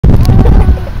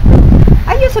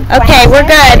you the princess. Okay, we're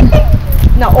good.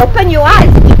 No, open your eyes.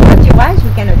 If you close your eyes,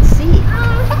 we cannot see.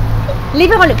 Leave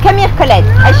her alone. Come here, Colette.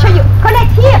 I'll show you.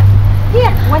 Colette, here.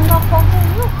 Here. One more for her.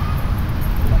 Look.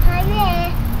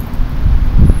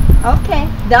 Okay.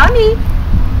 Dummy.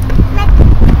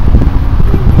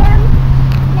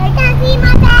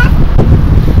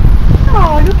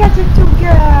 Oh, look at the two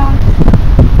girls.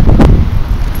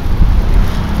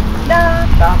 Da,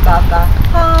 ba, ba, ba.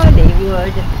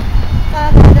 Hollywood.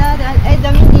 Da, da, da, da. Hey,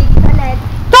 Dominique, Colette.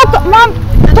 Don't, Mom,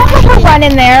 don't let her run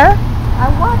in there. I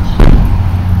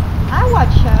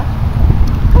watch her.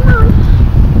 Come on.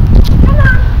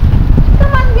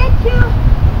 Come on, get you.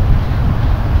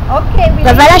 Okay, we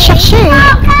Va la chercher.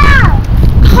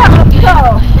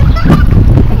 Go.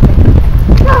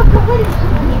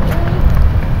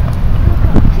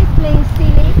 She's playing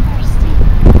silly.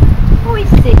 Who is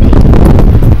silly?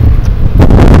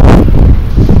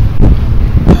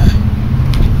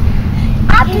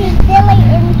 I'll be silly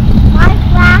in my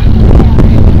class.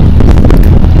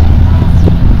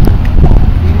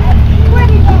 What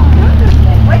did you do to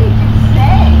them? What did you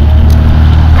say?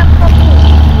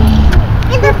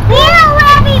 Is the field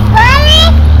already funny?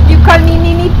 You call me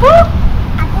Mimi Pooh?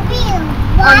 I could be in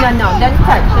Oh, no, don't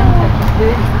touch. It's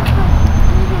good.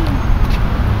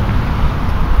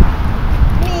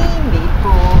 Mimi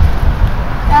Pooh.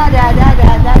 Da da da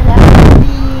da da da.